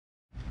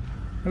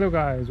Hello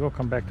guys,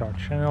 welcome back to our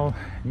channel.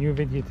 New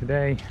video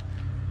today.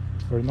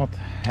 We're not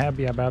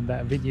happy about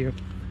that video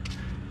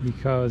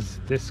because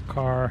this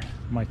car,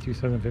 my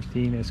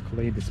 2015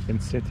 Escalade, has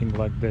been sitting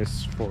like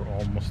this for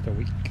almost a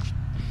week,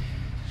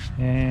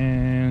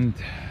 and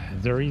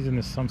the reason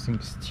is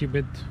something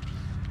stupid.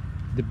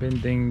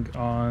 Depending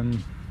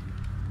on,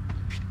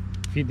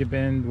 if you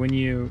depend when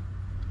you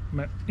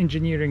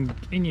engineering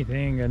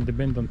anything and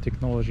depend on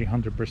technology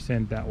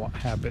 100%, that what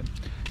happened.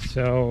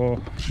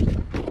 So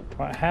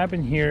what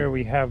happened here,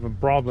 we have a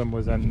problem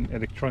with an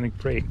electronic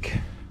brake.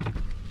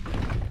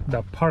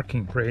 The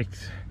parking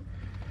brakes,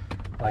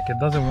 like, it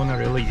doesn't want to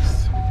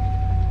release.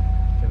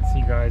 You can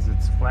see guys,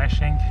 it's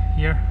flashing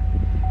here,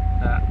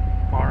 the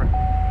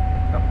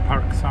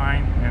park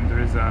sign, and there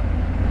is a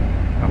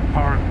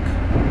park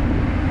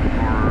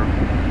or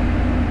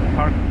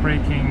park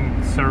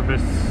braking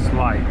service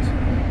light.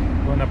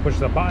 When I push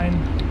the button,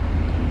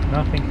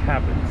 nothing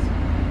happens.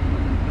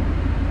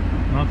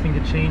 Nothing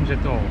to change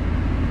at all.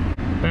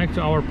 Back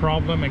to our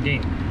problem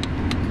again.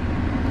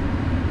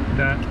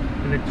 The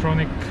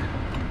electronic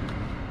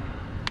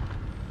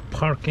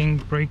parking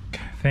brake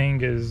thing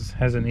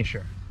has an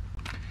issue.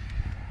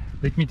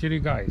 Let me tell you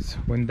guys,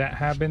 when that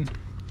happens,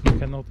 you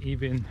cannot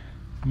even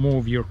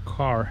move your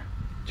car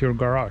to your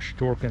garage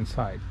to work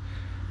inside.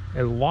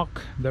 It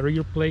lock the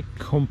rear plate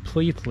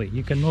completely.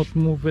 You cannot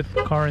move with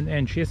car an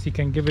inch. Yes, you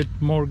can give it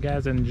more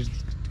gas and just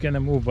gonna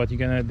move, but you're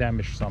gonna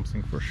damage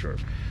something for sure.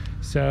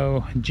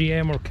 So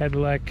GM or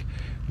Cadillac,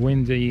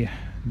 when they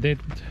did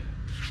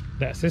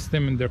that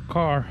system in their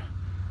car,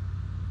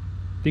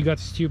 they got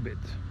stupid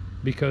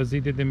because they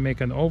didn't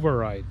make an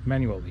override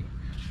manually.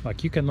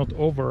 Like, you cannot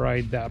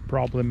override that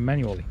problem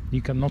manually.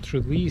 You cannot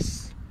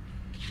release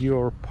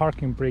your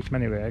parking brake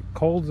manually. I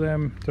called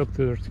them, talked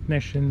to their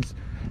technicians.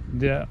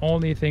 The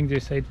only thing they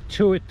said,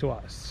 tow it to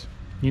us.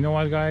 You know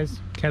what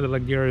guys,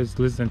 Cadillac dealer is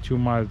less than 2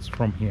 miles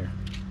from here,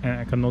 and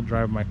I cannot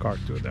drive my car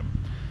to them.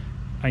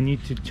 I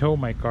need to tow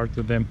my car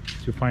to them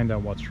to find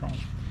out what's wrong.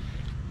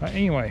 But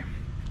anyway,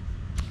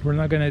 we're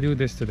not gonna do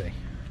this today.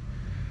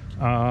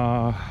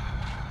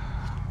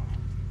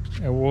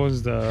 It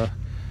was I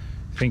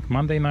think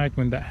Monday night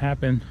when that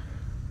happened.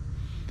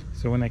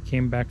 So when I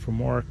came back from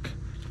work,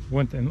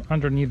 went in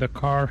underneath the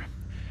car,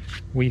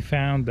 we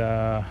found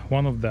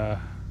one of the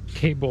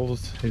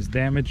cables is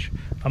damaged.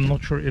 I'm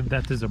not sure if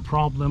that is a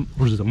problem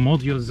or the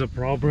module is a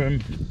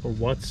problem or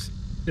what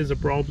is a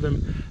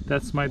problem.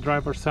 That's my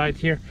driver's side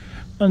here.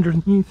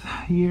 Underneath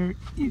here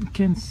you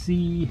can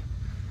see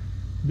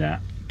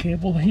that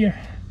cable here.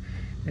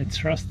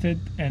 It's rusted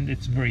and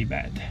it's very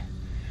bad,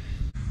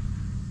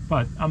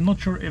 but I'm not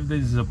sure if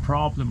this is a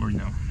problem or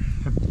no.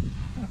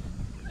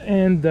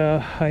 And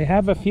I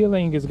have a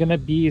feeling it's gonna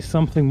be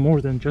something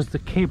more than just the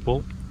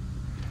cable,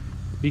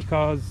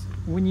 because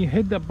when you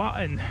hit the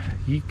button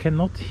you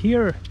cannot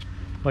hear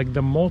like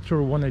the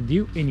motor want to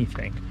do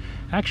anything.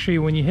 Actually,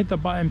 when you hit the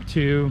button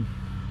to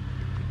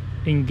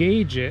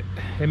engage it,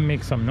 it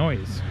makes some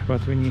noise, but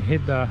when you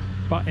hit the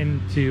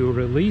button to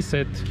release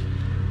it,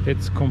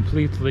 it's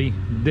completely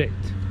dead.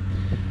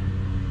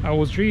 I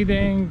was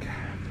reading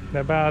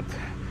about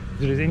if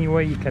there is any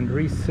way you can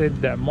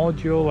reset that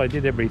module. I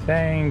did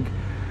everything,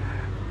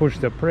 push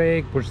the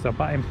brake, push the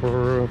button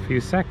for a few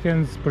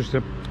seconds, push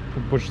the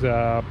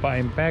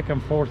button back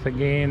and forth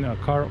again, a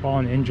car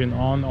on, engine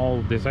on, all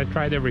of this. I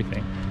tried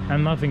everything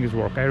and nothing is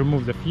working. I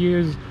removed the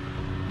fuse,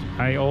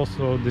 I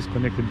also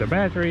disconnected the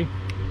battery,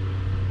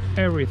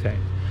 everything.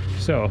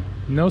 So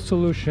no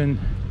solution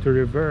to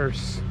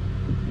reverse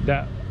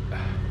that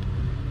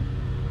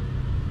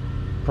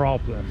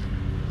problem.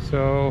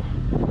 So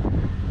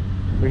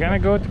we're gonna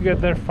go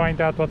together,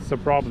 find out what's the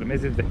problem.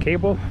 Is it the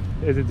cable?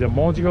 Is it the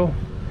module?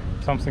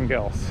 Something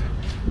else.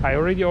 I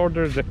already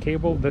ordered the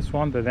cable, this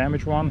one, the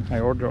damaged one. I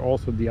ordered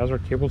also the other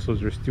cable, so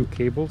there's 2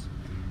 cables,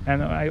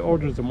 and I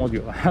ordered the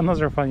module.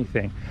 Another funny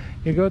thing,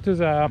 you go to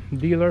the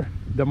dealer,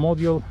 the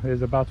module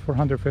is about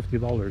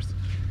 $450.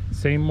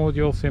 Same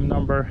module, same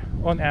number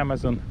on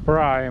Amazon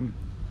Prime,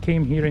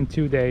 came here in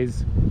 2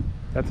 days.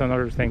 That's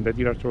another thing the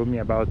dealer told me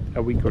about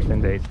a week or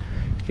 10 days.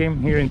 Came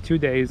here in 2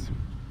 days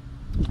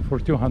for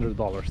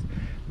 $200,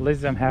 less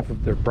than half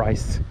of their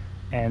price,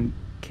 and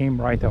came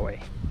right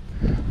away.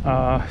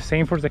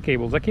 Same for the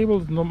cables. The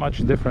cable is not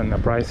much different in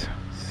the price,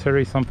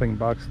 30 something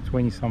bucks,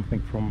 20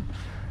 something from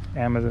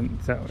Amazon.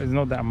 So it's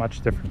not that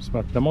much difference,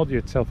 but the module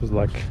itself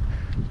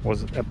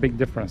was a big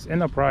difference in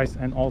the price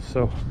and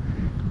also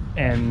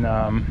in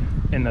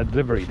the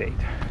delivery date.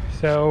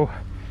 So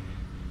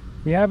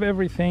we have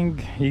everything.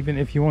 Even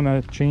if you want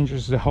to change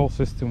the whole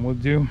system, will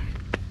do,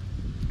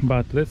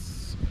 but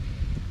let's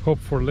hope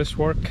for less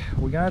work.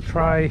 We're gonna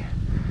try.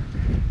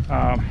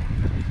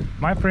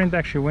 My friend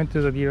actually went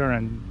to the dealer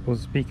and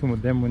was speaking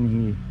with them when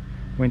he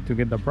went to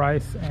get the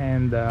price,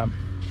 and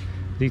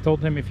they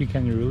told him if you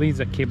can release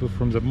a cable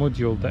from the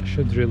module, that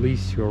should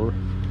release your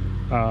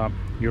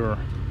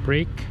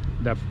brake,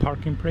 the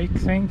parking brake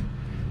thing,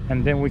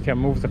 and then we can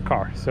move the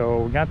car.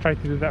 So we're gonna try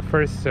to do that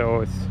first.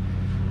 So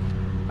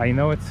I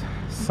know it's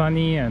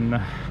sunny and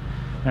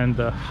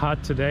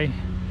hot today,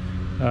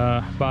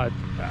 but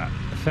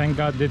thank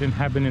God didn't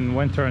happen in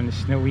winter and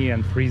snowy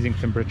and freezing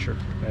temperature.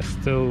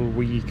 Still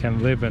we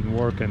can live and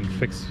work and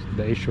fix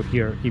the issue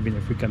here, even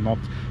if we cannot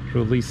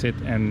release it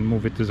and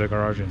move it to the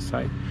garage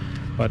inside.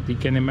 But you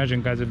can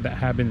imagine, guys, if that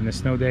happened in a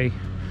snow day,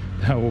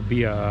 that would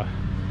be a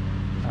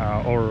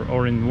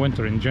or in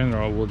winter in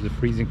general with the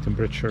freezing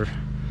temperature,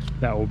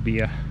 that would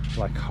be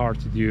like hard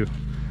to do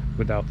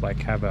without like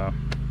have a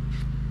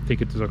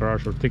take it to the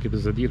garage or take it to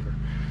the dealer.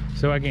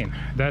 So again,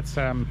 that's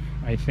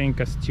I think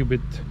a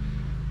stupid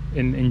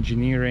in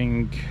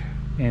engineering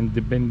and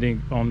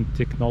depending on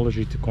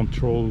technology to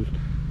control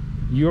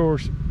your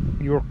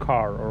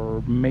car,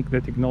 or make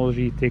the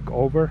technology take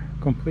over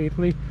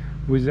completely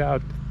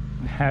without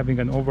having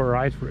an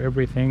override for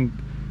everything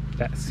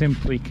that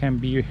simply can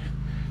be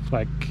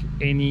like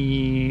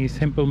any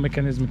simple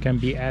mechanism can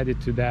be added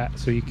to that,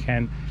 so you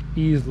can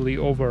easily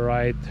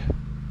override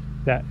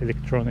that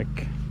electronic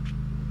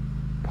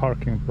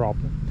parking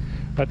problem.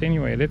 But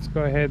anyway, let's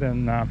go ahead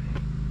and I'm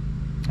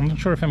not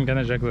sure if I'm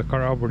gonna jack the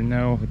car up or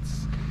no.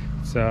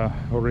 It's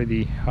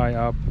already high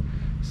up,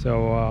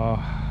 so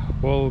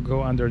we'll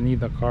go underneath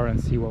the car and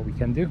see what we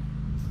can do.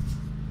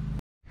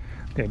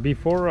 Okay,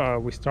 before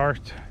we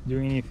start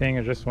doing anything,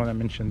 I just want to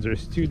mention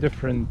there's two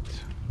different,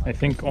 I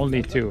think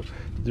only two,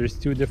 there's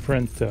two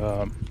different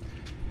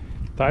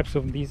types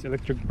of these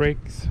electric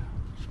brakes.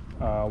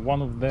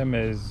 One of them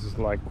is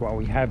like what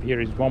we have here,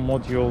 is one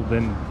module,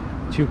 then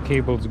two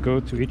cables go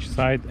to each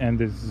side,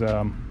 and is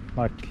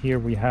like here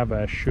we have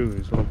a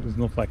shoe, so it's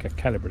not like a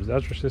caliper. The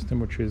other system,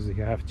 which is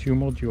you have two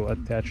modules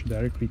attached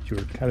directly to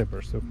your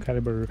caliper, so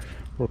caliper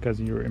work as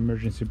your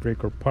emergency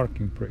brake or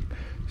parking brake.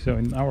 So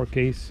in our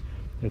case,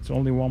 it's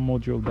only one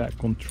module that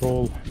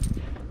control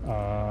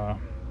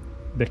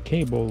the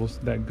cables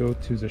that go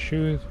to the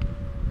shoes,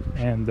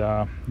 and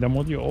the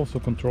module also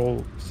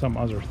control some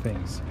other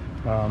things.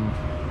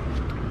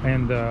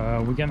 And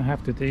we're gonna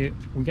have to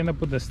we're gonna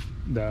put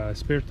the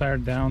spare tire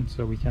down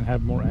so we can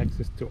have more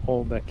access to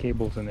all the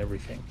cables and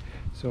everything.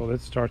 So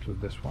let's start with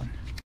this one.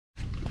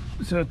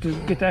 So to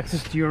get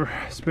access to your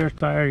spare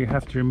tire, you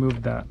have to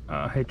remove the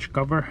hitch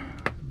cover.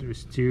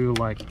 There's two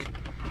like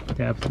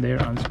tabs there,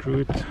 unscrew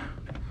it,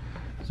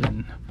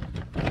 then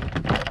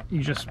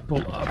you just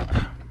pull up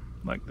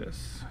like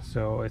this.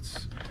 So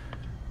it's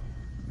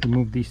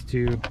remove these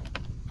two,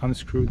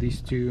 unscrew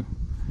these two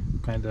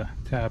kind of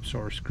tabs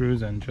or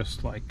screws, and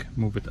just like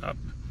move it up.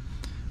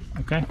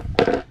 Okay,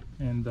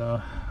 and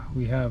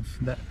we have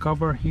that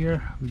cover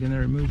here. We're gonna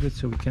remove it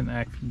so we can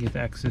get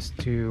access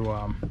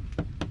to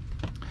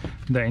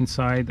the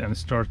inside and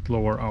start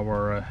lower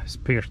our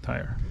spare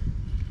tire.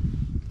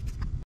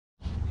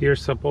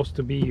 Here's supposed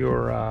to be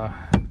your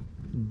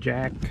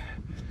jack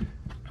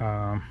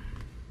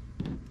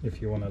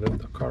if you want to lift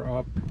the car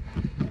up.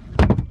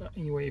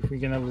 Anyway, if we're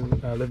gonna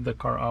lift the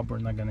car up, we're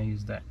not gonna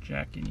use that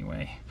jack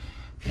anyway.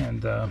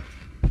 And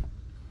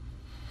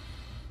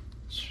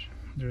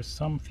there's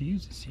some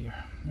fuses here.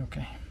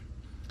 Okay,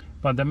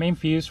 but the main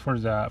fuse for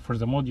the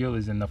module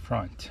is in the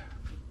front.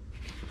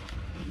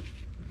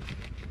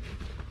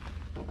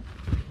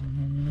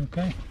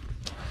 Okay,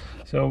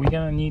 so we're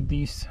gonna need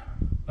these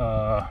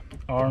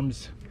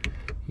arms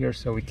here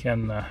so we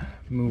can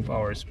move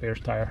our spare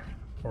tire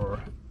or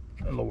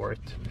lower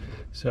it.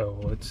 So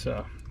let's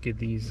get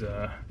these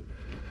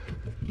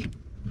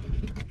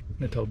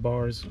metal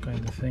bars kind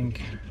of thing.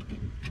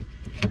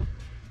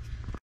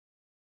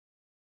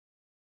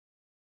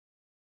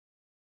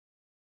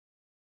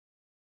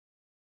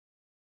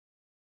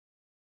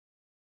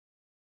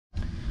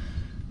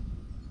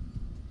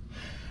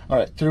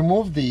 Alright, to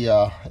remove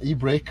the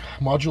e-brake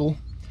module,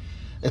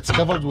 it's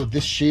covered with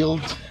this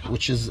shield,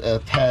 which is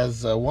it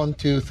has 1,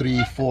 2,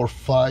 3, 4,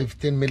 5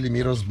 10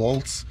 millimeters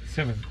bolts.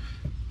 7.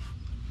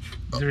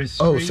 There is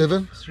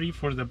seven? 3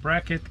 for the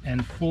bracket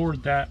and 4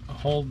 that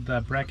hold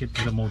the bracket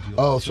to the module.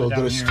 Oh, so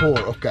there's here, 4.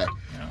 Okay.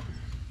 Yeah.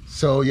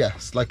 So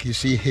yes, like you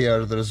see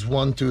here, there's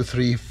 1, 2,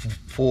 3,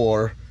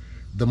 4,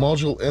 the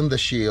module in the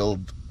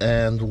shield,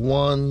 and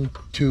 1,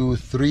 2,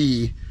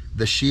 3,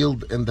 the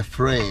shield in the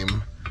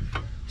frame.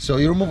 So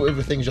you remove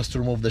everything just to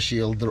remove the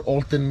shield. They're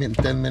all 10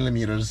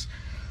 millimeters.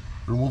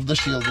 Remove the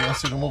shield.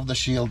 Once you remove the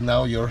shield,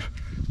 now your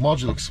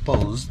module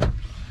exposed.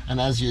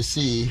 And as you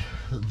see,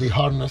 the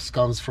harness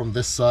comes from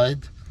this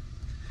side,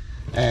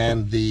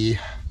 and the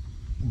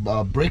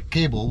brake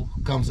cable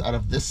comes out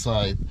of this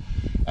side,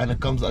 and it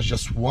comes as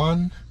just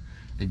one.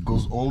 It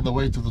goes all the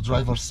way to the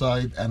driver's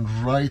side, and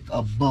right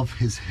above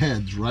his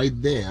head,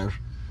 right there,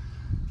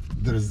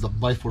 there is the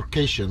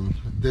bifurcation.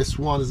 This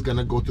one is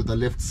gonna go to the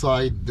left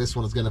side, this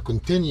one is gonna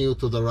continue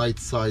to the right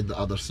side, the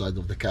other side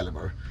of the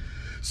caliper.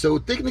 So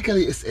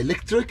technically it's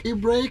electric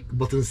e-brake,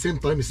 but at the same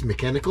time it's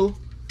mechanical.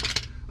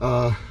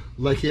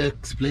 Like he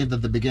explained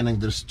at the beginning,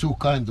 there's two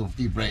kinds of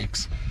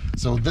e-brakes.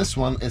 So this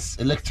one is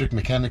electric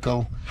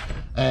mechanical,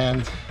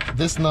 and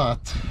this nut,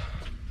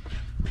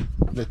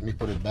 let me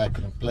put it back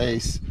in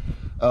place.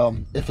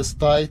 If it's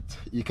tight,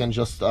 you can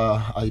just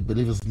I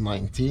believe it's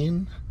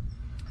 19.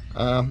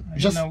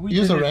 Just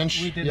use a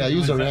wrench. Yeah,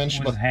 use a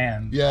wrench. But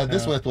hand, yeah,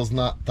 this one it was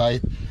not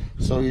tight.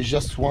 So you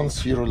just,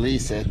 once you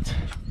release it,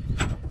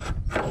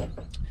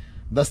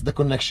 that's the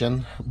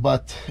connection.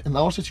 But in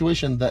our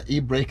situation, the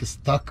e-brake is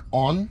stuck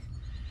on,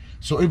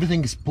 so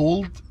everything is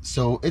pulled,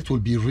 so it will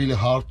be really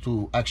hard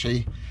to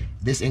actually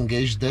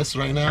disengage this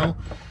right now.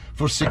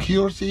 For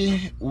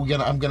security,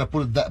 I'm gonna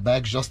put that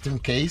back just in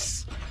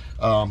case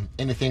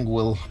anything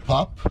will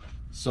pop,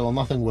 so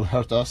nothing will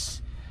hurt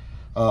us.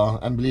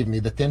 And believe me,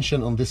 the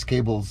tension on these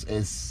cables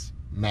is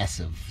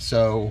massive,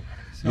 so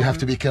you have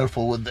to be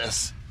careful with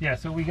this. Yeah,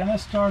 so we're gonna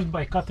start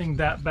by cutting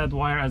that bad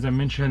wire, as I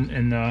mentioned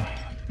in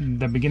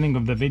the beginning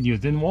of the video.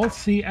 Then we'll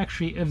see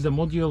actually if the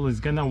module is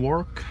gonna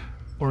work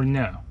or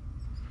no,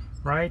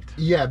 right?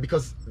 Yeah,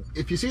 because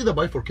if you see the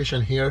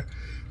bifurcation here,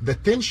 the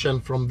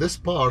tension from this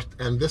part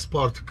and this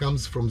part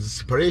comes from the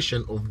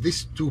separation of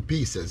these two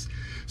pieces.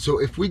 So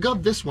if we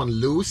got this one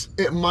loose,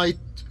 it might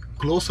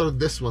closer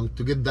this one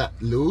to get that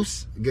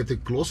loose, get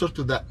it closer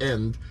to the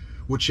end,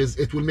 which is,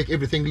 it will make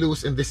everything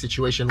loose. In this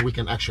situation, we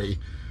can actually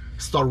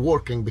start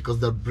working because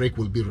the brake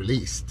will be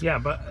released. Yeah,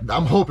 but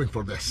I'm hoping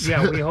for this.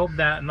 Yeah, we hope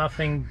that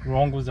nothing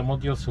wrong with the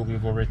module, so we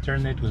will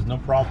return it with no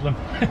problem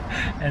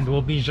and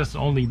will be just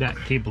only that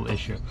cable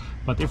issue.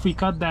 But if we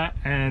cut that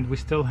and we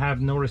still have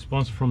no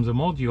response from the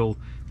module,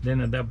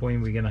 then at that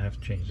point we're gonna have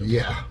to change it.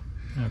 Yeah.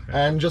 Okay.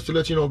 And just to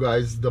let you know,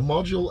 guys, the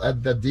module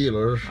at the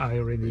dealer,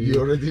 you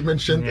already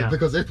mentioned it,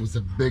 because it was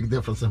a big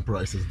difference in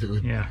prices,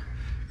 dude. Yeah.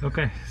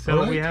 Okay,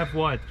 so we have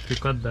what to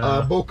cut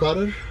the bow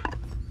cutter.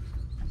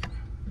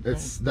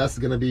 That's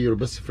gonna be your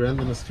best friend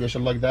in a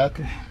situation like that.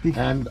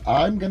 And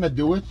I'm gonna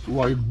do it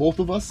while both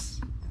of us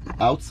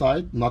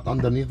outside, not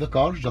underneath the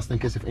car, just in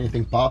case if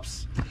anything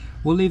pops.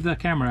 We'll leave the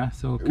camera,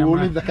 so we'll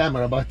leave the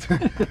camera, but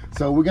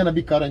so we're gonna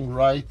be cutting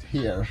right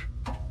here.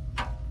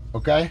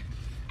 Okay?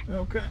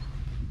 Okay.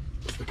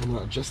 Is the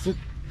camera adjusted?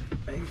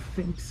 I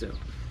think so.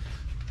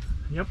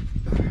 Yep.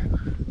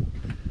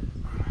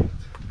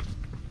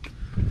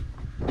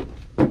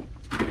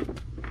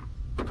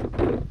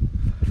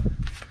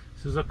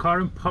 This is a car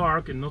in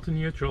park and not in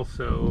neutral,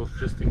 so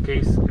just in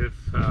case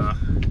if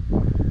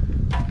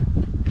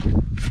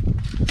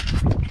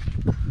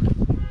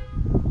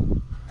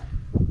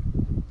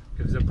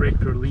the brake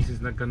release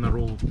is not gonna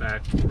roll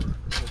back or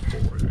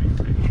forward or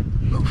anything.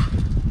 No.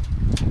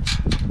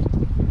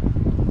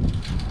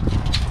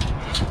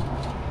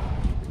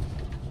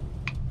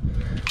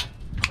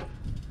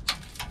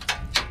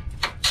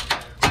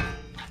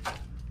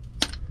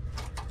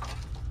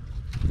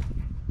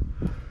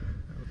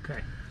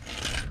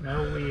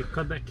 Now we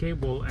cut that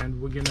cable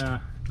and we're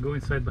gonna go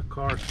inside the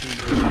car, see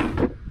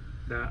if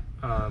that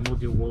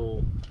module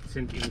will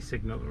send any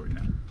signal or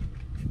not.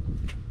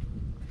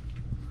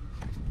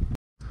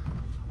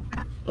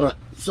 Alright,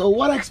 so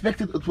what I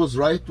expected, it was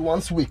right.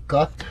 Once we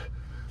cut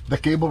the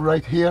cable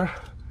right here,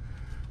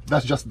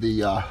 that's just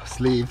the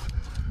sleeve,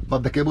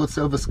 but the cable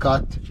itself is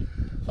cut.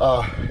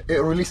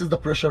 It releases the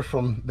pressure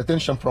from the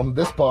tension from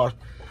this part,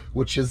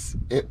 which is,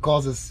 it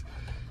causes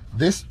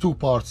these two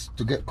parts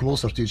to get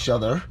closer to each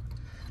other.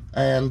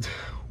 And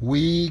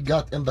we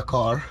got in the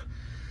car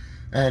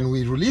and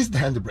we released the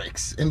hand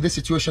brakes. In this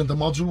situation, the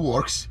module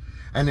works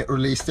and it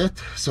released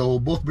it, so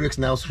both brakes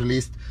now is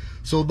released.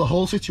 So the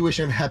whole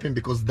situation happened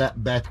because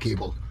that bad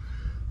cable,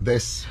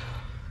 this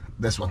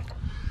one,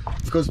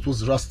 because it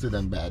was rusted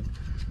and bad.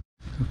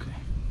 Okay.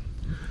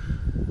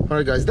 All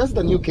right, guys, that's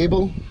the new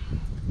cable.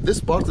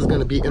 This part is going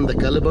to be in the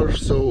caliper.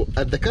 So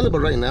at the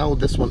caliper right now,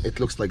 this one, it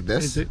looks like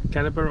this. Is it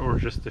caliper or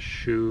just a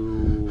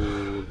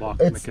shoe lock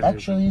it's mechanism?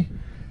 Actually,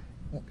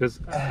 because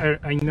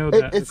I know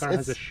that the car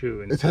has a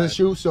shoe inside. It has a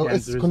shoe, so and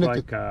it's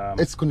connected. Like,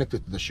 it's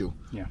connected to the shoe.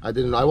 Yeah.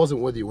 I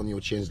wasn't with you when you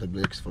changed the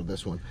brakes for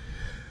this one,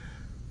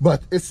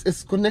 but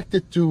it's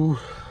connected to,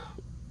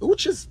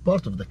 which is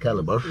part of the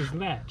caliper. It's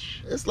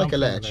latch. It's like a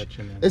latch.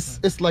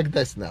 It's like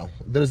this now.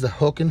 There's a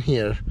hook in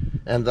here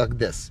and like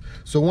this.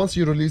 So once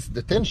you release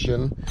the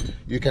tension,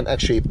 you can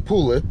actually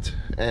pull it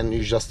and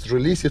you just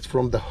release it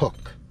from the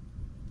hook.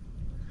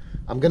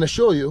 I'm gonna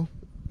show you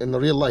in the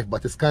real life,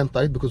 but it's kind of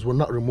tight because we're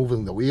not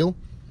removing the wheel.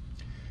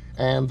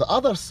 And the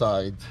other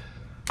side,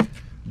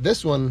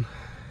 this one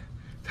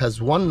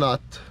has one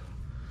nut,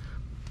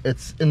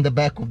 it's in the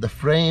back of the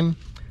frame,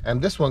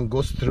 and this one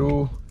goes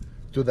through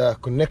to the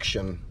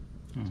connection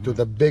to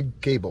the big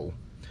cable.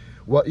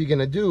 What you're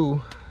gonna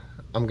do,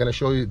 I'm gonna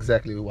show you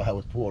exactly how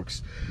it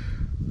works.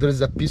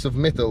 There's a piece of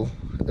metal,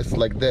 it's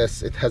like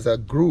this, it has a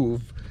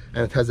groove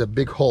and it has a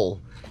big hole.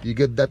 You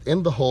get that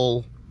in the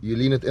hole, you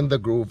lean it in the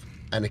groove,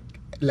 and it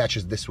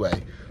latches this way.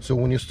 So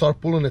when you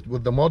start pulling it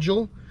with the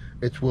module,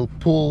 it will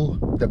pull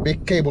the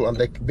big cable, and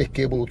the big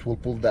cable, it will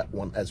pull that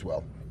one as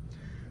well.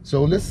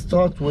 So let's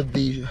start with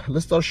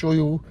let's show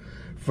you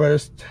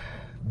first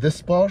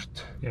this part.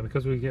 Yeah,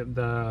 because we get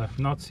the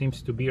knot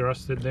seems to be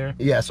rusted there.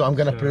 Yeah, so I'm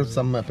gonna put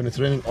some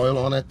penetrating oil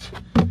on it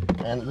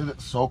and let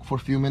it soak for a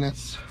few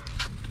minutes.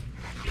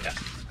 Yeah.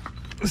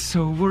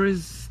 So where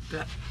is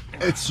that?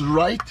 It's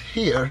right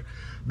here.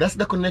 That's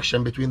the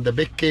connection between the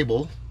big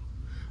cable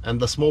and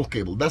the small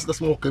cable. That's the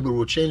small cable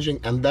we're changing,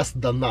 and that's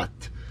the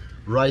nut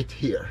right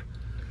here.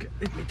 Okay,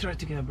 let me try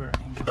to get a bearing.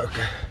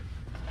 Okay.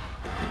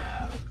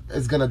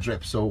 it's gonna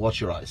drip, so watch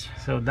your eyes.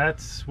 So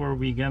that's where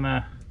we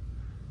gonna...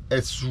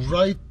 It's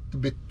right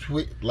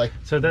between, like,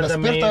 so that's the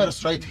the spare main... tire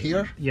is right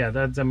here. Yeah,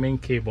 that's the main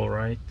cable,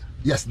 right?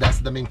 Yes, that's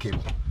the main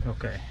cable.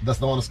 Okay. That's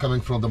the one that's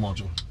coming from the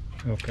module.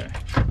 Okay.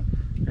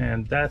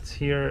 And that's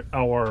here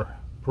our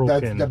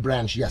broken... That's the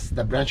branch, yes.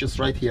 The branch is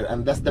right here,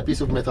 and that's the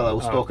piece of metal I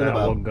was talking that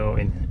about. will go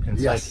inside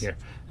Yes. here.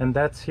 And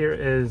that's here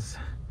is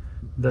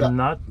the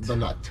nut. The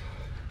nut.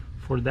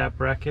 For that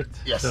bracket.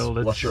 Yes, So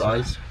let's watch your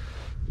eyes.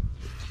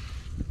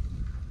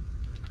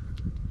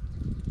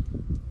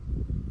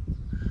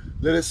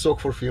 Let it soak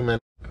for a few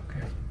minutes.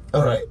 Okay.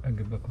 All right. A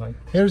good look like.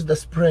 Here's the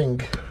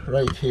spring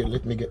right here.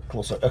 Let me get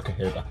closer. Okay,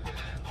 here we go.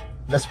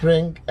 The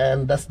spring,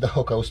 and that's the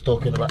hook I was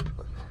talking about.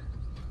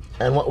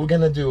 And what we're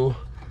gonna do,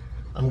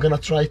 I'm gonna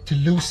try to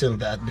loosen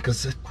that,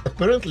 because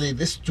apparently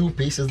these two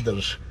pieces,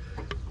 they're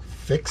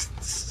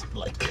fixed,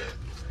 like,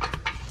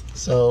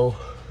 so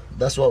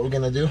that's what we're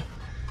gonna do.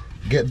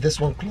 Get this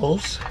one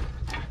close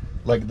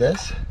like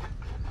this,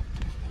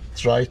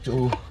 try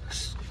to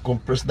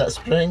compress that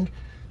spring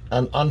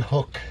and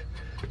unhook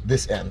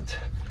this end.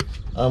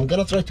 I'm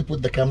gonna try to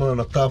put the camera on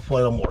the top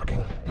while I'm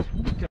working.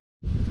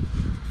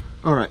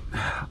 All right,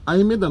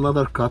 I made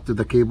another cut to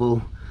the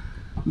cable.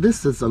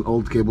 This is an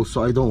old cable,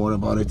 so I don't worry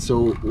about it.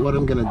 So what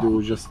I'm gonna do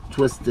is just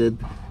twist it,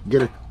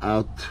 get it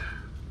out.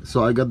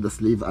 So I got the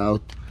sleeve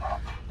out,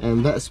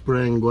 and that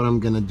spring, what I'm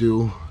gonna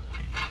do,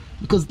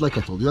 because like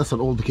I told you, that's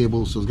an old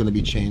cable, so it's gonna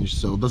be changed,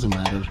 so it doesn't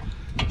matter.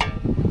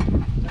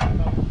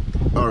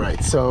 All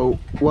right, so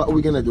what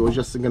we're gonna do is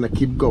just gonna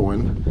keep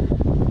going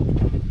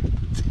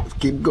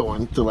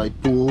till I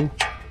pull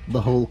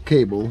the whole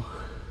cable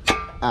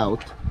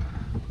out.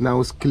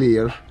 Now it's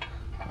clear.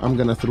 I'm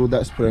gonna throw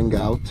that spring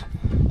out,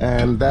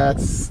 and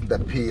that's the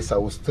piece I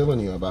was telling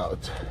you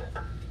about.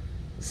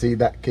 See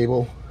that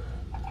cable?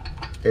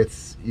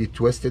 It's, you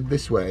twist it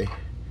this way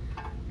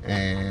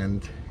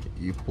and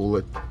you pull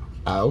it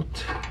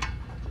out.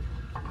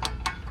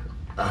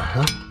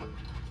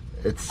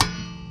 It's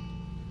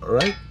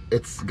right,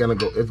 it's gonna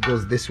go, it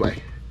goes this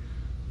way.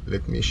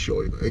 Let me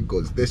show you. It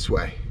goes this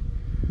way,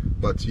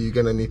 but you're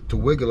gonna need to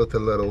wiggle it a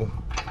little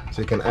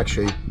so you can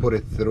actually put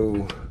it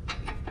through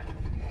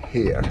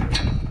here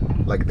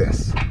like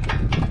this.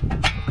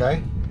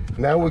 Okay,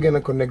 now we're gonna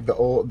connect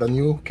the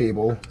new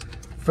cable.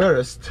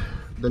 First,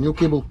 the new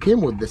cable came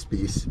with this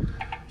piece,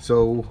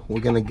 so we're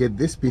gonna get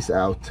this piece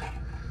out.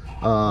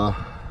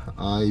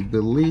 I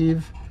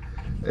believe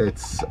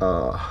it's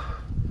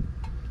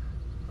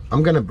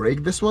I'm gonna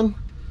break this one,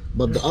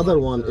 but the other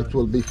one, it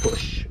will be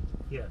push.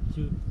 Yeah,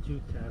 two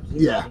tabs.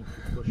 Yeah,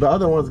 the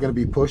other one's gonna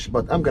be push,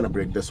 but I'm gonna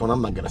break this one.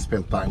 I'm not gonna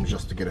spend time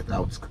just to get it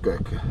out.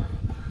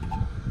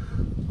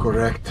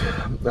 Correct.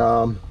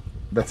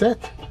 That's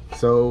it.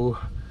 So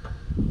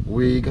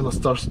we're gonna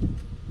start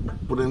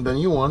putting the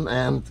new one,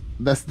 and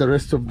that's the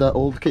rest of the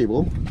old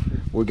cable.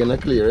 We're gonna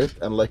clear it,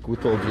 and like we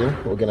told you,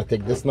 we're gonna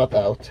take this nut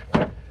out,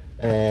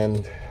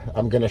 and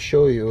I'm gonna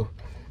show you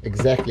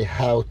exactly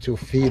how to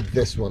feed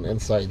this one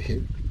inside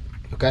here.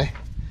 Okay.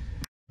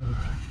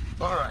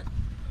 All right,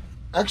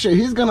 actually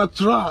he's gonna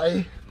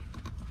try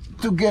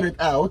to get it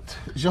out,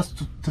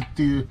 just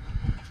to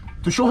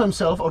show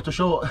himself, or to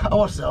show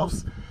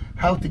ourselves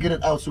how to get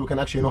it out, so we can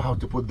actually know how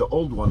to put the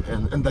old one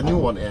in and the new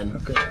one in.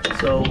 Okay,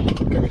 so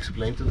can you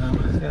explain to them?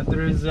 Yeah,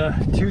 there is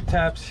two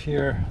tabs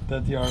here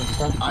that they are in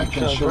front. I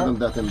can show them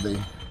that in the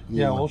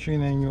yeah, I'll show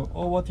you.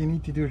 All what you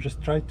need to do is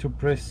just try to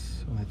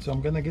press on it. So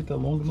I'm gonna get a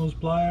long nose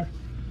plier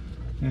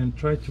and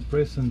try to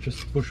press and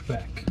just push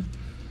back.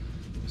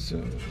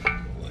 So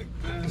like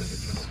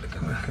this.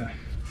 Okay.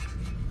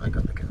 I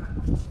got the camera.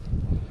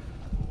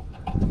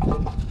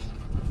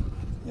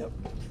 Yep.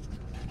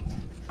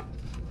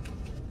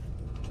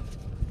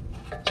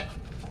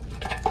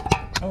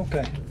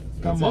 Okay.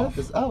 Come off.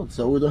 It's out,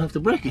 so we don't have to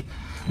break it.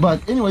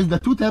 But anyways, the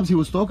two tabs he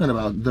was talking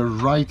about, they're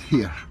right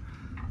here.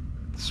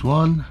 This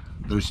one,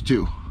 there's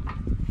two.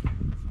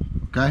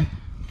 Okay?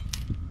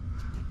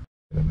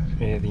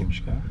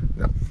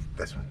 No,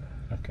 this one.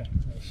 Okay.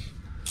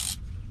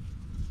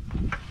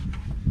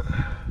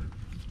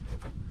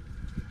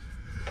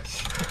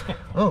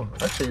 Oh,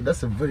 actually,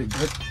 that's a very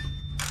good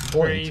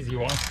point. Very easy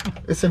one.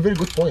 It's a very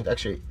good point,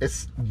 actually.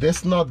 It's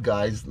this nut,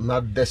 guys,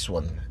 not this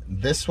one.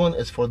 This one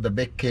is for the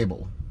big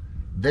cable.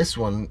 This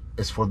one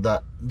is for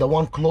the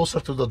one closer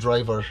to the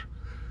driver.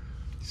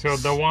 So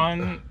the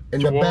one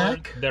in the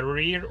back, the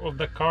rear of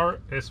the car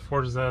is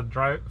for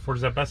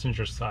the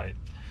passenger side.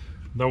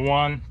 The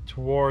one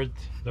toward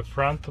the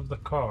front of the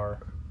car,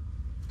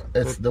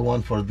 it's the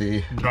one for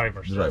the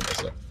driver's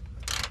side.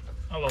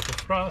 A lot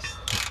of rust.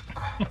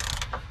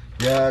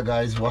 Yeah,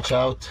 guys, watch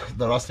out.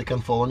 The rust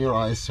can fall on your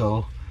eyes,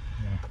 so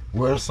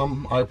wear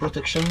some eye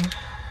protection.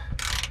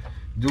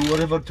 Do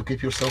whatever to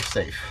keep yourself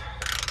safe.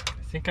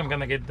 I think I'm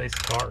gonna get this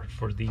car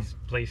for these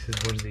places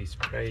where they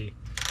spray.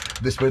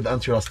 They spray the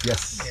anti-rust,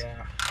 yes.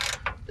 Yeah.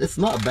 It's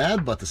not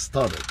bad, but it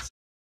started.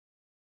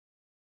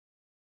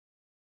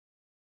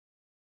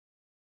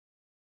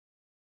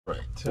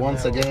 Right. So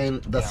once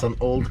again, that's an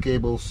old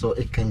cable, so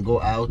it can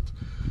go out.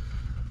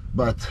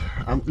 But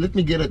let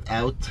me get it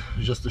out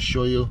just to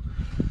show you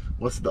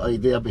what's the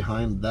idea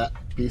behind that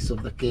piece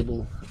of the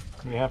cable.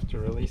 We have to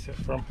release it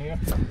from here.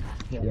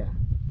 Yeah.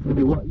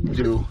 Maybe what you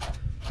do,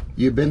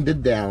 you bend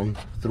it down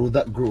through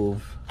that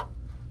groove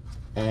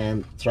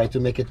and try to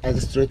make it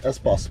as straight as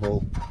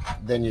possible.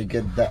 Then you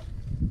get that.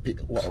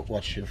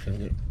 Watch your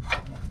finger.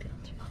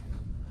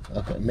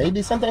 Okay,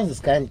 maybe sometimes it's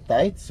kind of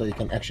tight, so you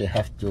can actually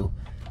have to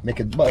make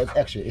it, but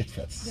actually it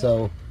fits. Yeah.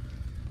 So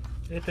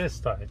it is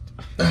tight.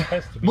 It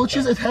has to be which tight.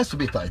 is, it has to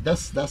be tight.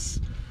 That's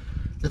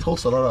it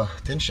holds a lot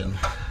of tension.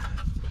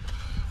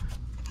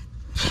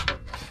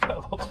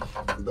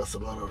 That's a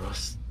lot of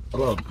rust. A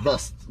lot of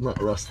dust,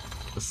 not rust.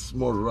 It's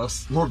more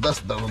rust, more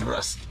dust than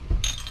rust.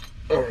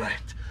 All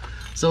right.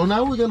 So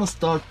now we're gonna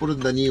start putting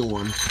the new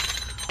one.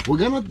 We're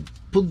gonna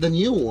put the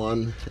new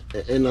one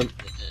in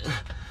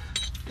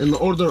the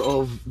order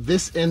of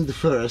this end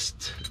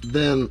first,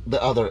 then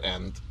the other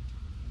end.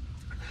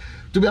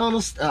 To be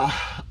honest,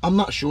 I'm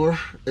not sure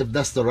if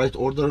that's the right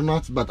order or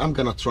not, but I'm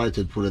gonna try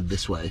to put it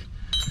this way.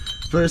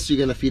 First, you're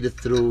gonna feed it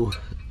through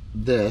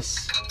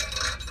this.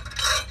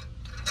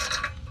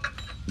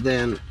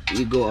 Then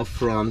you go up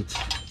front,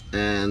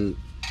 and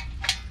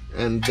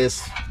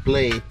this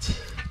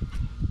plate,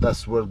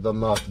 that's where the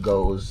nut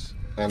goes,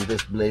 and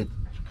this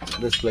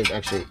plate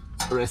actually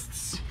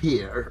rests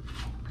here,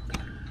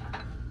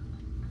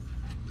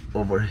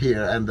 over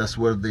here, and that's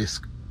where this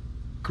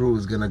screw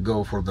is gonna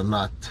go for the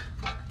nut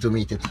to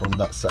meet it from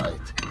that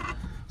side.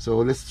 So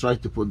let's try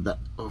to put that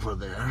over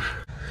there.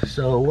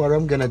 So what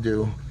I'm gonna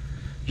do,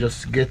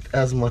 just get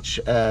as much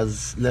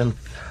as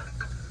length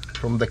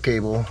from the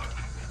cable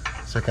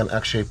so I can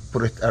actually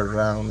put it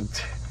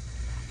around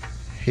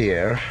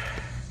here.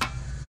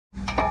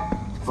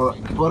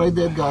 Alright, what I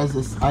did, guys,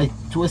 is I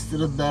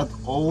twisted that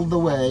all the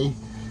way,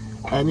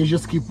 and you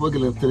just keep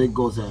wiggling until it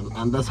goes in,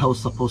 and that's how it's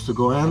supposed to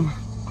go in.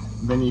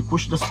 Then you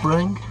push the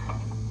spring,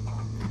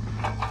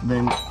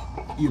 then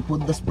you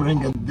put the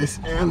spring at this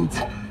end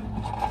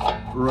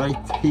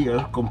right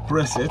here,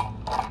 compress it,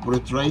 put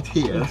it right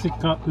here.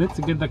 Let's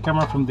get the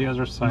camera from the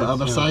other side. The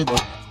other side?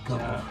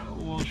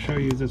 We'll show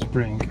you the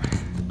spring.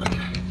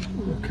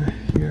 Okay,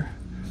 here.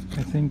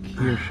 I think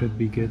here should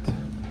be good.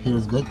 Here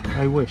is good?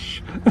 I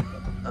wish.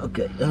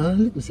 Okay,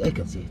 let me see. I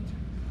can see it.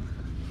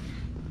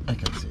 I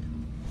can see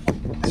it.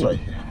 It's right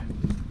here.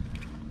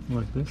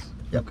 Like this?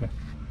 Yep. Okay.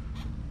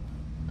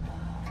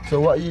 So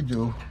what you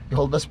do, you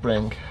hold the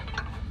spring,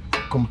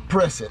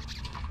 compress it,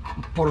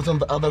 put it on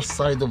the other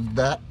side of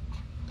that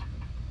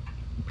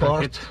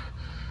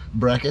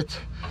bracket,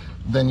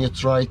 then you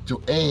try to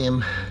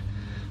aim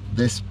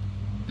this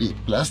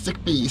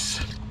plastic piece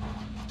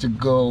to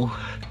go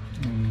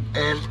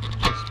and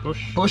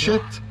push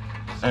it,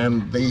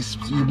 and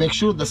you make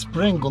sure the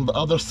spring on the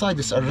other side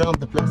is around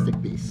the plastic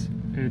piece.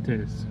 It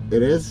is.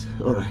 It is?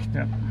 Alright.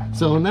 Yeah.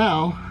 So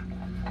now,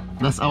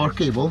 that's our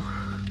cable.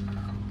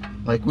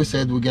 Like we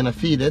said, we're gonna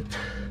feed it.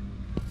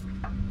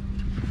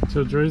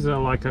 So there is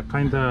like a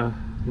kind of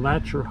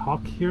latch or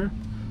hook here,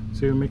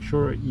 so you make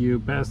sure you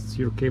pass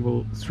your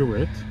cable through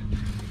it.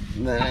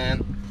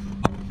 Then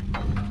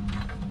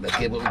the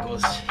cable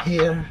goes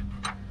here.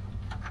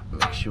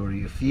 Make sure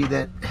you feed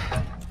it.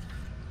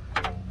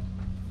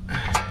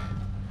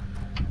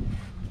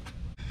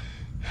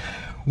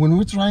 When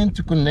we're trying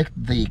to connect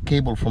the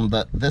cable from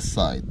this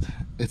side,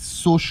 it's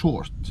so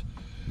short.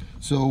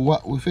 So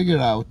what we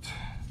figured out,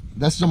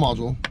 that's the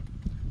module.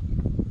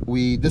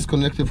 We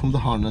disconnect it from the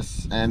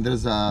harness, and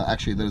there's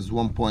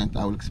one point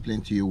I will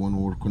explain to you when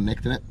we're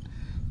connecting it,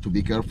 to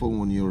be careful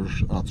when you're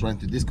trying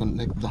to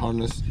disconnect the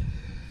harness.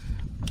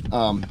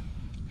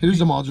 Here's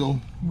the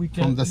module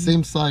from the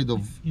same side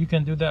of. You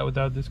can do that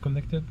without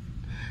disconnected.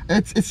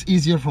 It's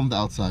easier from the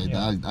outside.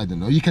 Yeah. I don't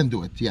know. You can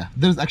do it. Yeah.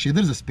 There's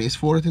a space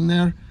for it in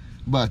there,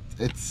 but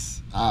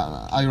it's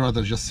I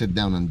rather just sit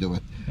down and do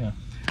it. Yeah.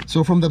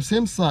 So from the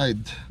same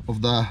side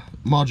of the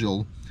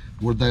module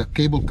where the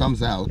cable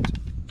comes out,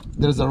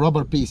 there's a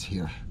rubber piece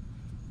here.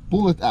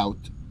 Pull it out.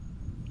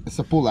 It's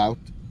a pull out,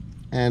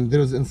 and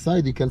there's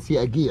inside you can see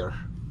a gear.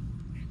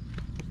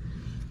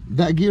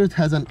 That gear, it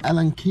has an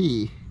Allen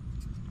key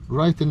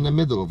right in the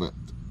middle of it,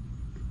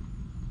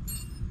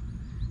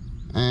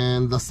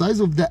 and the size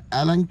of the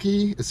Allen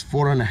key is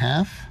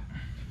 4.5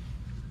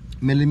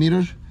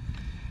 millimeters.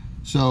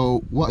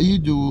 So what you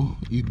do,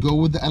 you go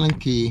with the Allen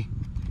key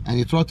and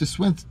you try to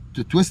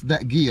twist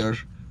that gear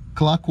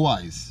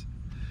clockwise,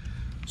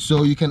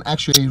 so you can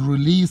actually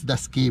release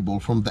this cable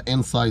from the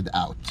inside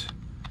out.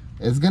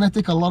 It's gonna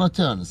take a lot of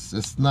turns.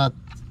 It's not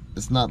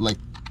like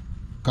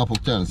a couple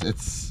turns.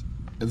 It's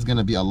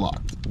gonna be a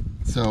lot.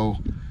 So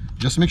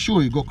just make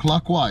sure you go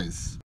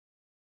clockwise.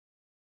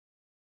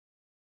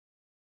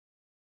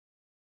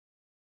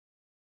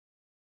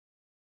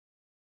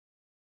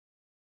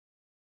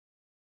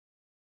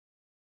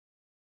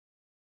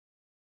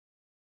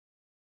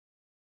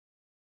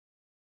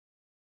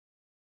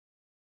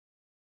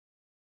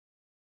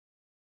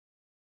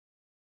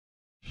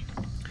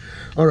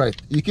 All right,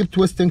 you keep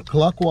twisting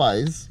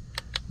clockwise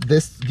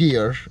this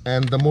gear,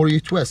 and the more you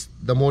twist,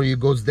 the more it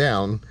goes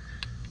down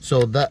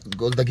So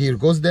the gear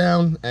goes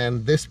down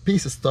and this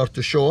piece start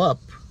to show up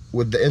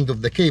with the end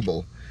of the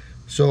cable.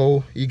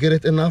 So you get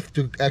it enough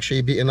to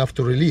actually be enough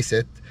to release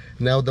it.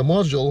 Now the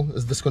module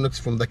is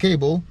disconnected from the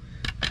cable,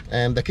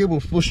 and the cable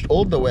pushed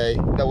all the way.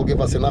 That will give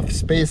us enough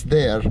space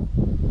there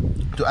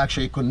to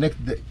actually connect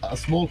a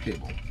small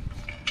cable.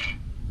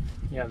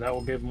 Yeah, that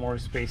will give more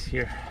space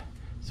here,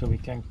 so we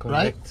can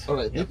connect. Right? All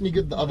right. Let me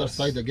get the other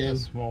side again.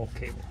 Small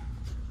cable.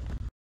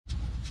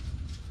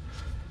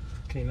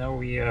 Okay, now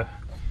we're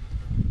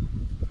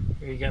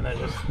gonna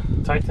just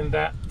tighten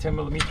that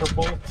 10mm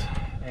bolt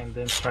and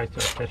then try to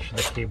attach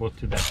the cable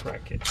to that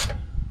bracket,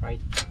 right?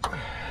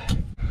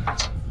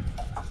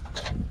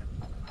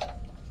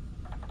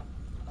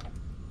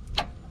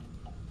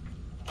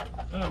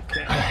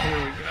 Okay, here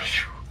we go.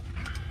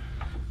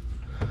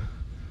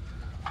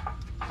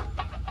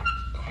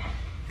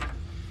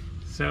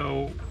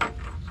 So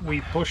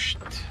we pushed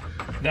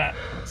that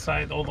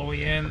side all the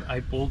way in. I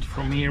pulled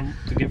from here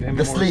to give him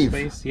more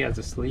space. Yeah,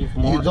 the sleeve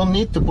more. You don't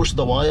need to push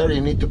the wire,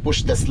 you need to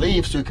push the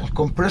sleeve so you can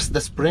compress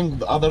the spring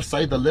the other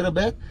side a little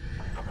bit,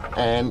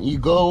 and you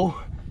go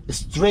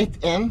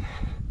straight in.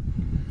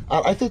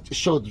 I think it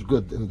showed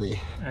good in the...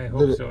 I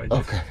hope so.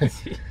 Okay.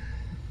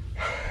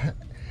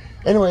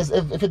 Anyways,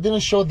 if it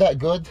didn't show that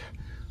good,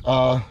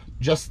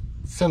 just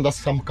send us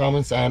some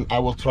comments and I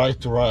will try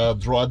to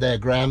draw a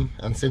diagram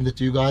and send it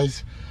to you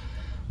guys.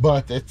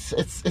 But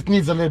it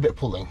needs a little bit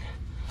pulling.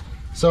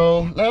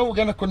 So now we're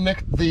gonna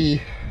connect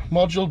the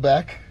module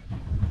back.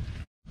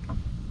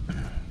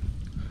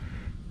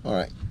 All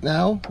right,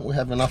 now we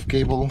have enough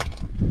cable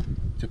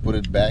to put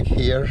it back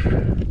here,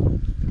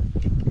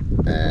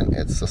 and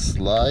it's a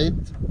slide,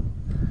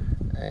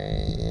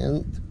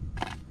 and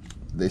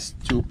these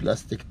two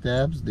plastic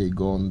tabs, they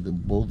go on the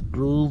both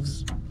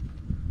grooves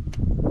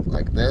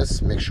like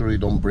this. Make sure you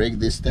don't break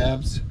these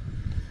tabs.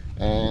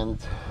 And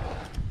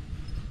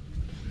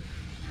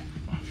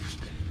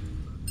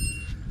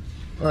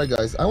all right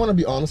guys, I want to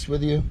be honest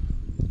with you.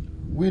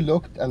 We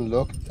looked and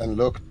looked and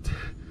looked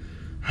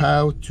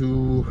how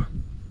to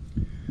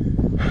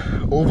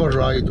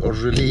override or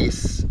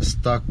release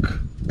stuck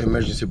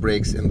emergency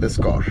brakes in this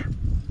car.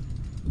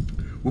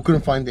 We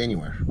couldn't find it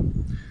anywhere.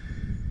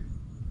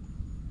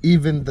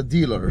 Even the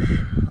dealer,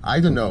 I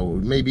don't know,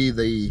 maybe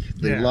they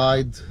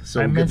lied,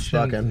 so we get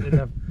stuck. And in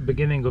the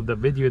beginning of the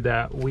video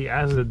that we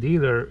asked the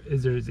dealer,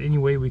 is there any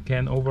way we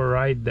can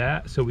override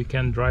that so we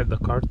can drive the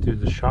car to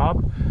the shop?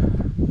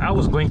 I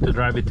was going to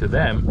drive it to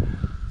them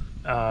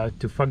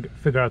to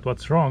figure out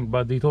what's wrong,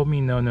 but they told me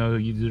no,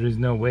 there is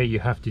no way, you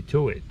have to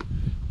tow it.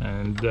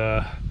 And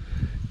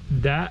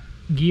that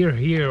gear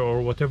here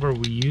or whatever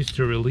we use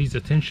to release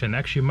the tension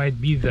actually might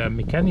be the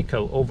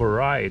mechanical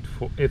override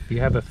for if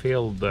you have a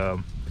failed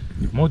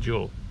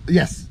module.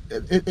 Yes,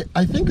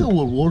 I think it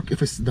will work if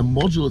the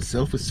module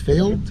itself is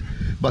failed,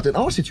 but in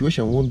our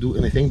situation it won't do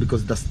anything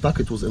because the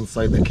socket was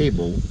inside the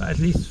cable. At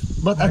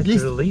least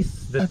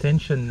release the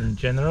tension in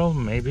general,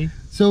 maybe.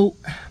 So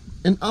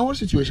in our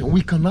situation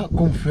we cannot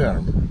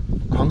confirm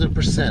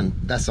 100%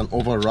 that's an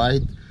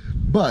override,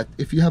 but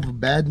if you have a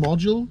bad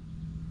module,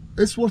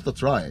 it's worth a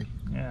try.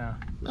 Yeah.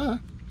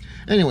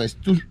 Anyways,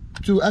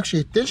 to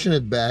actually tension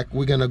it back,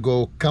 we're gonna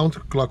go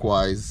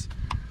counterclockwise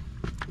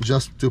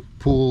just to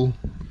pull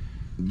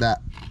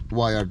that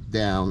wire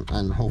down,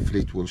 and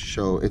hopefully it will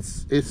show.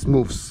 It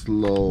moves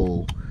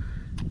slow,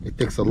 it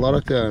takes a lot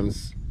of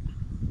turns,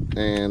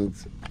 and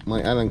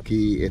my Allen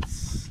key,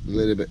 it's a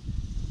little bit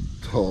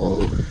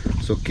tall,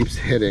 so it keeps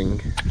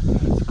hitting.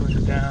 It's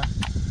going down.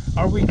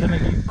 Are we gonna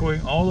keep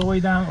going all the way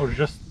down or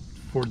just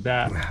for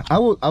that? I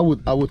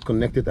would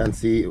connect it and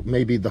see,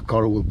 maybe the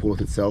car will pull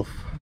it itself.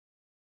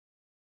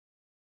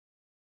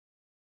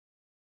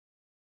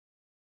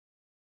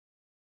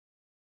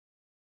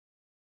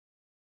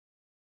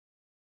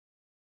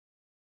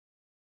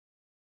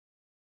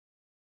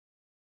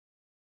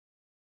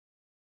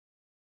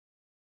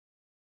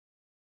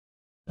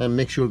 And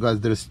make sure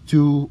guys, there's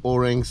two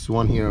O-rings,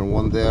 one here and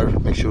one there.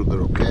 Make sure they're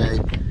okay.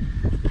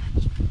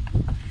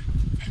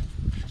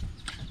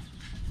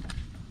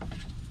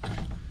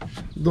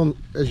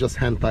 It's just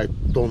hand tight,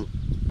 don't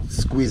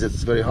squeeze it,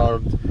 it's very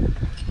hard.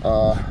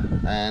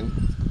 And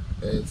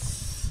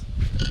it's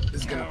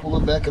gonna pull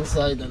it back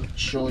inside and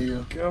show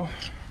you. Go.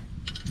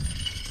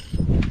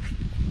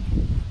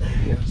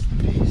 Here's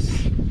the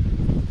piece.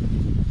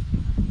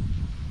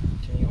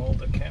 Can you hold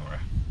the camera?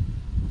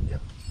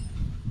 Yep.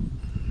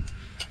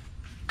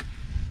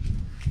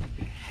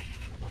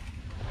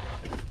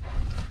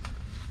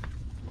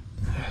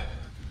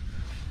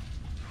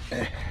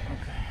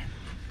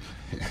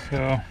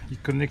 So you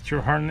connect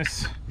your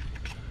harness.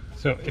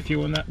 So if you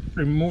wanna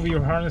remove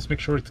your harness, make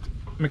sure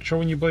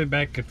when you put it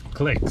back it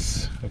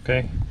clicks.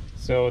 Okay.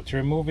 So to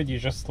remove it, you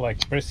just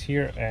like press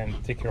here and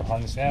take your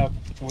harness out,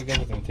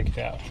 wiggle it and take it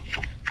out.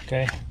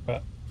 Okay.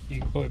 But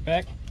you put it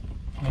back,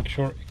 make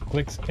sure it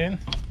clicks in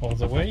all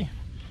the way.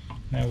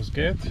 That was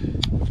good.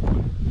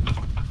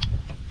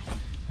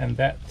 And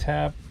that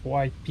tab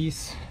white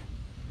piece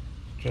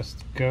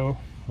just go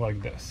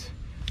like this.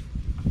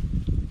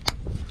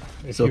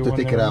 If So you to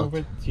want take it out,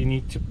 remove you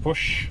need to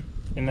push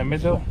in the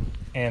middle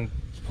and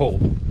pull.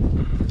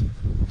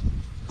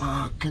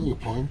 can you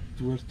point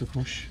to where to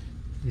push?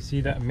 You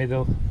see that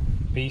middle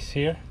piece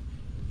here?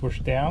 Push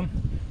down,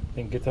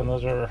 then get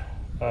another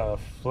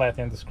flat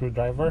end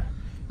screwdriver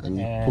And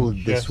you pull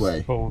it this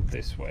way. Pull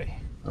this way.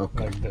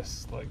 Okay. Like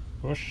this, like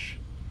push.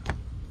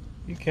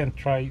 You can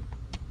try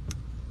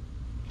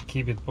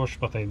keep it pushed,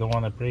 but I don't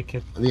want to break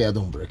it. Yeah,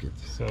 don't break it.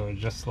 So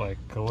just like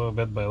a little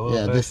bit by a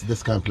little bit. Yeah,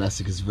 this kind of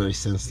plastic is very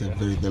sensitive,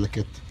 very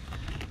delicate.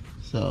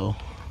 So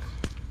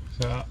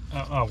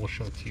I will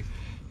show it to you.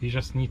 You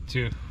just need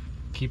to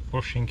keep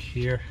pushing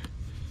here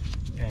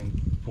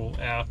and pull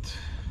out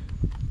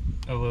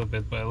a little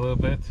bit by a little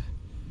bit.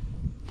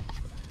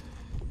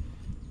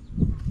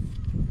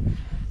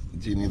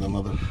 Do you need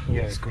another?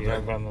 Yeah, we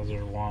have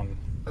another one.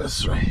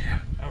 That's right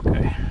here.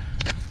 Okay.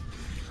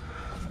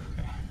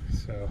 Okay.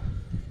 So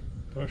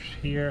push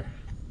here,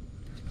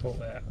 pull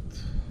out.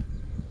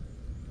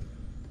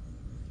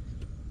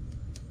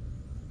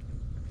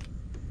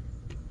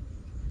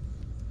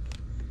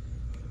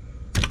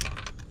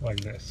 Like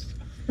this.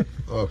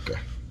 Okay.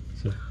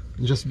 So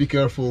just be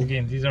careful.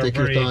 again, these are take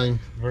your time.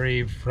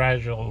 very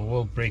fragile,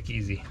 will break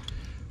easy.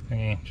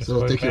 Okay, just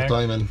So take your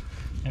time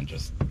and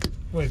just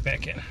put it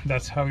back in.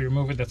 That's how you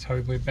remove it, that's how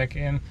you put it back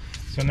in.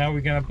 So now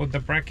we're gonna put the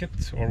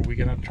bracket, or we're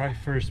gonna try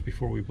first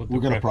before we put the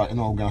bracket?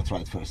 we're gonna try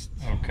it first.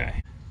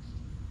 Okay.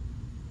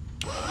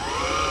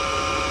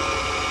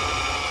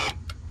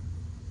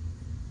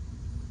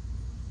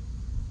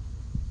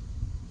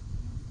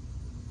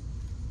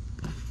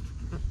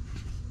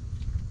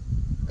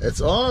 It's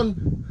on.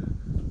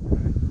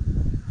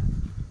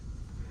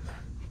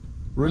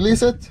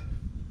 Release it.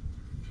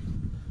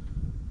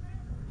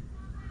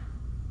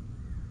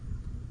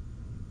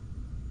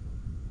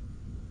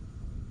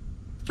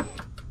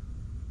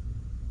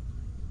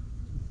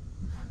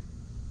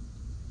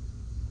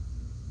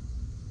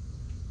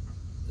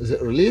 Is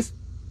it released?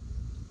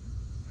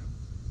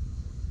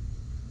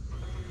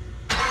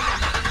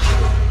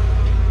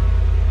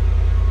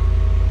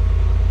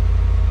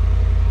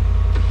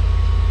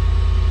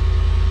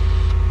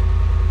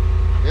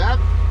 Yep.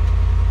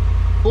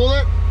 Pull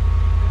it.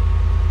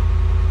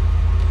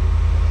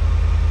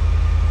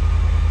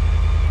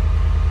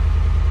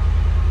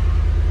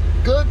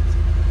 Good.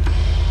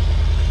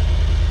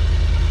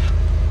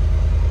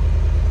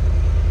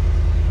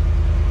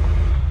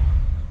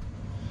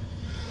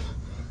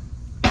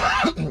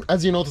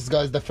 As you notice,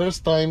 guys, the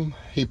first time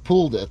he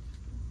pulled it,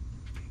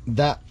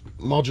 that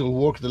module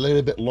worked a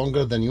little bit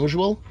longer than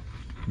usual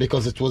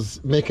because it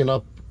was making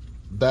up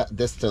that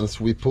distance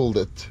we pulled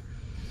it.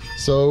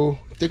 So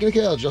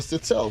technically it adjusts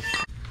itself.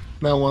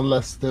 Now one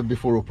last step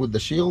before we put the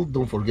shield.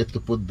 Don't forget to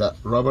put that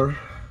rubber,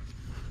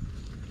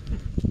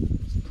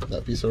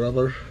 that piece of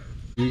rubber.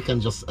 You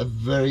can just a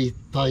very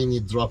tiny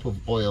drop of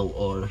oil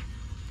or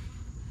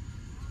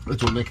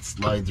it will make it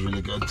slide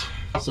really good.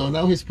 So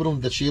now he's putting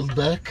the shield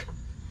back,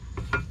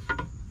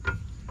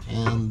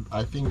 and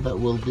I think that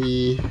will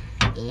be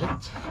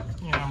it.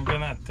 Yeah, I'm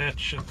gonna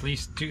attach at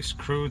least 2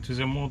 screws to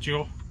the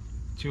module,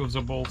 2 of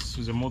the bolts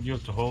to the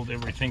module to hold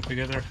everything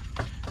together.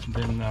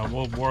 Then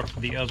we'll work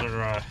the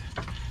other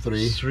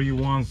 3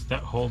 ones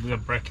that hold the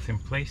bracket in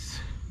place.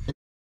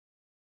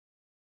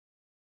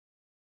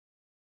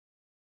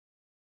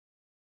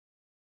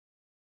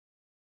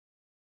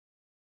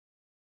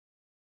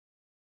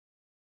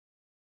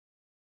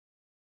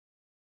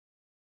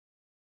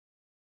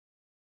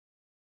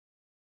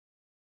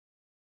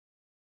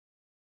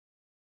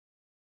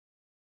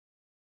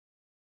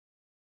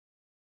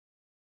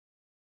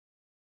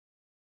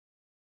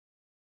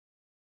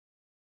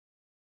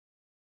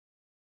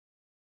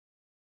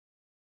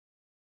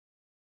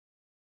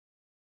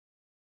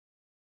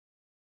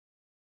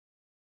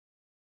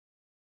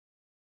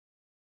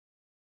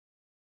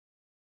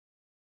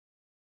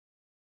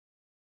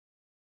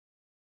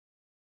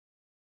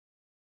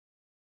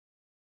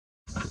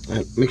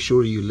 And make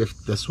sure you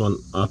lift this one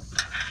up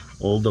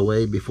all the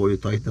way before you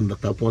tighten the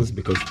top ones,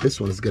 because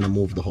this one is gonna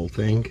move the whole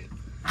thing.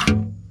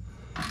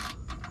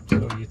 So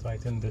you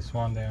tighten this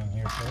one down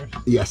here first?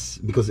 Yes,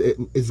 because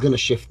it's gonna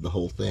shift the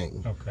whole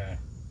thing. Okay.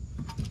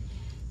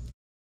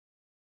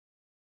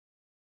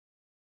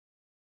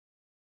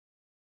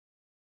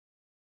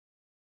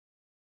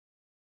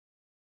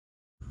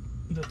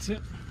 That's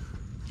it.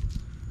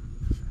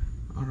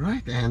 All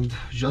right, and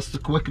just a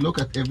quick look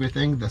at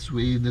everything that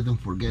we didn't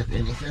forget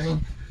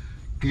anything.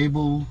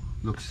 Cable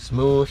looks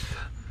smooth.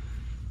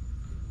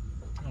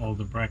 All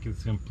the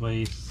brackets in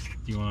place.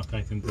 Do you want to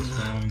tighten this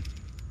one?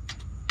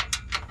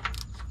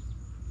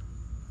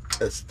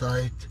 It's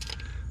tight.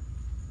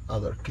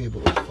 Other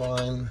cable is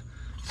fine.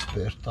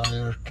 Spare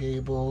tire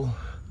cable.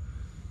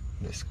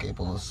 This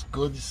cable is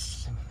good.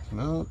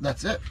 Smooth.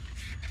 That's it.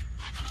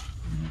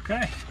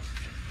 Okay.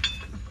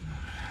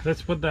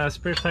 Let's put the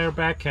spare tire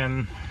back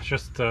and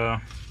just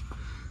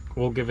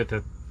we'll give it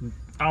a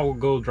I will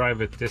go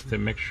drive it just to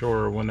make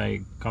sure when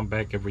I come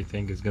back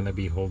everything is gonna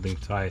be holding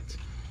tight,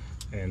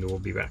 and we'll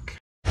be back.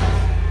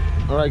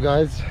 All right,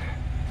 guys,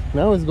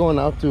 now it's going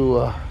out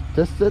to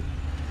test it.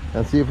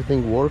 and see if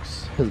everything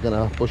works. He's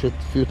gonna push it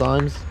a few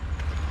times,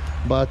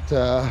 but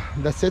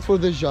that's it for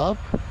this job.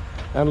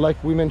 And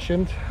like we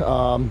mentioned,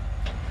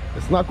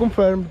 it's not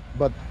confirmed,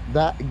 but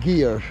that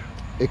gear,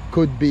 it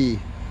could be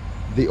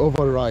the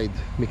override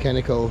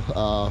mechanical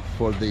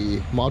for the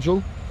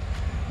module,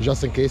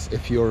 just in case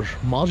if your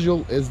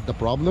module is the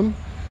problem.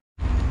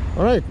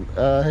 All right,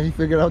 he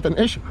figured out an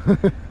issue.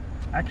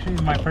 Actually,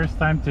 it's my first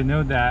time to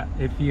know that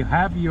if you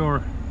have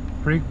your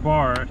brake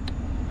bar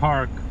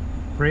park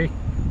brake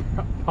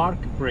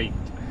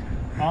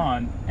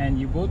on and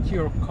you go to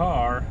your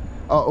car,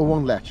 Oh, it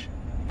won't latch.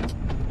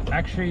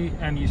 actually,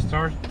 and you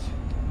start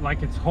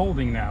like it's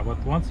holding now, but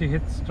once you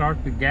hit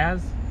start the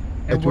gas,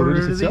 It will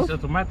release itself?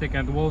 automatic,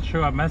 and will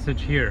show a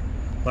message here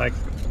like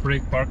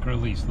brake park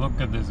release.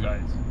 Look at this,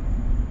 guys.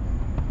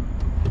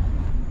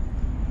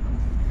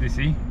 You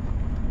see,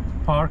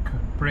 park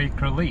brake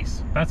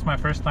release. That's my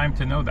first time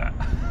to know that.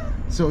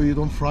 So you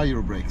don't fry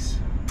your brakes.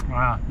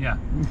 Wow, yeah.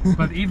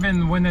 But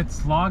even when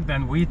it's locked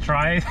and we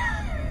tried,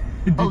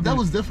 Oh, that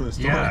was different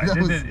story. yeah,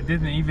 it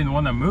didn't even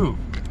want to move.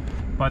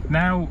 But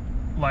now,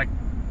 like,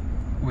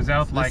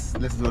 without let's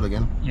do it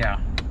again. yeah.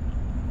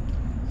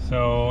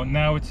 So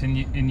now it's in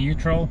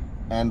neutral.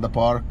 And the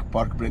park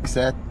brake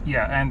set.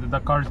 Yeah, and the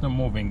car's not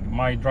moving.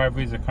 My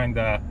driveways are kind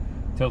of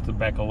tilted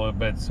back a little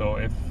bit, so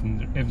if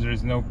there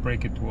is no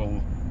brake, it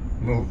will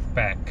move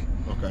back.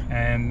 Okay.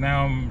 And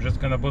now I'm just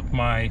gonna put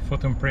my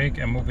foot on brake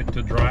and move it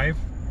to drive.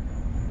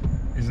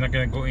 It's not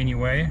gonna go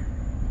anywhere.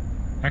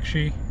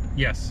 Actually,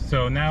 yes.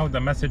 So now the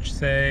message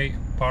say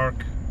park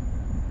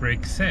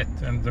brake set,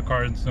 and the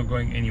car is not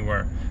going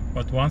anywhere.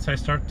 But once I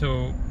start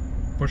to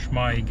push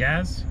my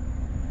gas,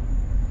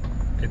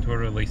 it will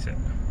release it,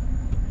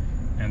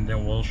 and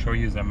then we'll show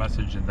you the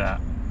message that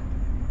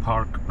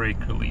park brake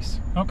release.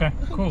 Okay,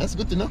 cool. That's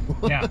good to know.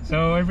 Yeah,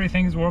 so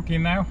everything's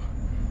working now.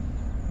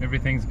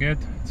 Everything's good.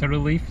 It's a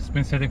relief. It's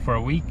been sitting for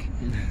a week,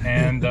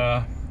 and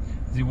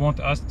they want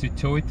us to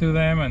tow it to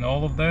them and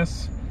all of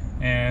this,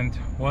 and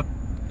what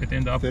it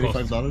ended up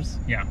 $35. cost.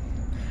 Yeah.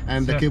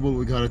 And So- the cable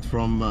we got it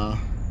from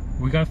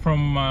We got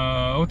from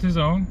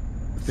AutoZone.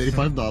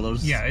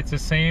 $35. Yeah, it's the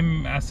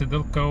same as the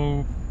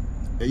Delco.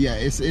 Yeah,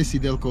 it's AC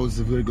Delco is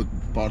very good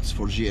parts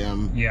for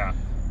GM. Yeah,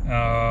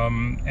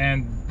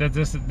 and that's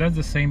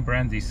the same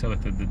brand they sell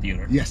it at the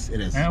dealer. Yes, it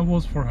is. And it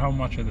was for how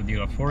much at the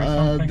dealer? 40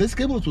 something. This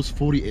cable it was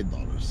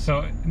 $48.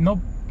 So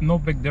no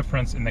big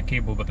difference in the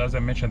cable, but as I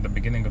mentioned at the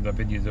beginning of the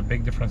video, the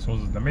big difference was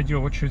the video,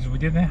 which is we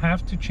didn't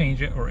have to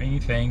change it or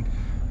anything.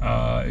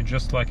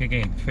 Just like,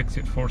 again, fix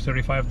it for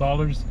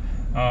 $35.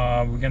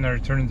 We're gonna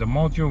return the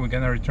module, we're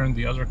gonna return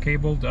the other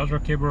cable. The other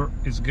cable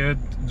is good.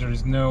 There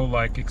is no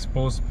like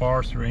exposed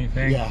parts or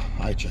anything. Yeah,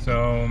 I checked.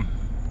 So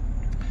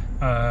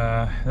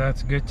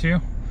that's good too.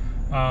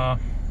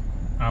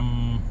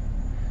 I'm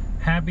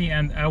happy,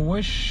 and I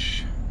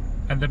wish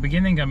at the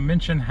beginning I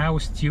mentioned how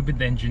stupid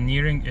the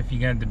engineering, if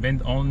you're gonna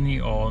depend only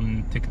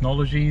on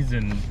technologies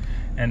and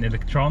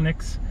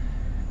electronics,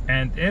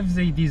 and if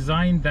they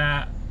design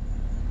that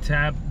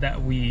tab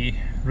that we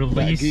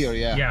release, that gear,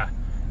 yeah.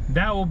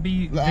 that will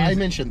be I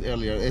mentioned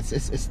earlier,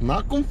 it's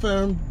not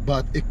confirmed,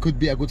 but it could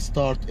be a good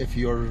start if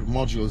your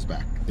module is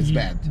back. It's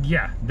bad.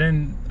 Yeah,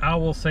 then I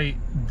will say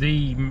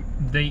they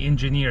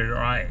engineered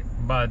right,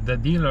 but the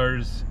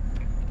dealers,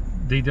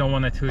 they don't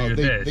want to tell you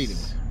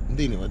this.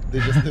 They knew it. They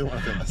just didn't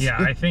want to tell us. Yeah,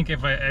 I think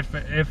if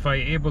I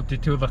able to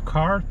tow the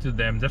car to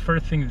them, the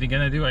first thing they're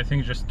gonna do, I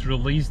think, just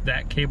release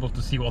that cable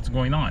to see what's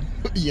going on.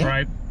 Yeah.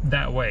 Right,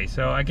 that way.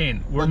 So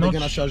again, we're But not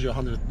they're gonna charge you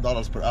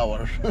 $100 per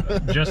hour.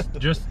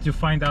 just to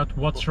find out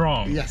what's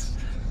wrong. Yes.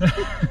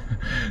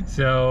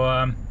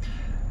 So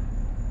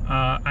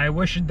I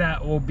wish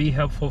that will be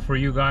helpful for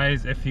you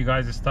guys if you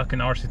guys are stuck in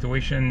our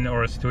situation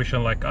or a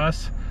situation like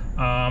us.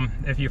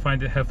 If you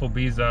find it helpful,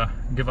 please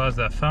give us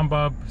a thumb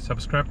up,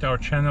 subscribe to our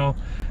channel,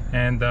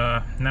 and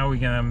now we're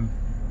gonna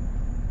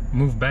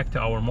move back to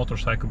our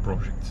motorcycle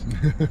project.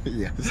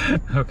 Yes.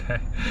 Okay,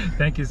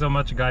 thank you so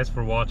much guys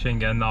for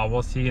watching, and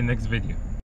we'll see you in the next video.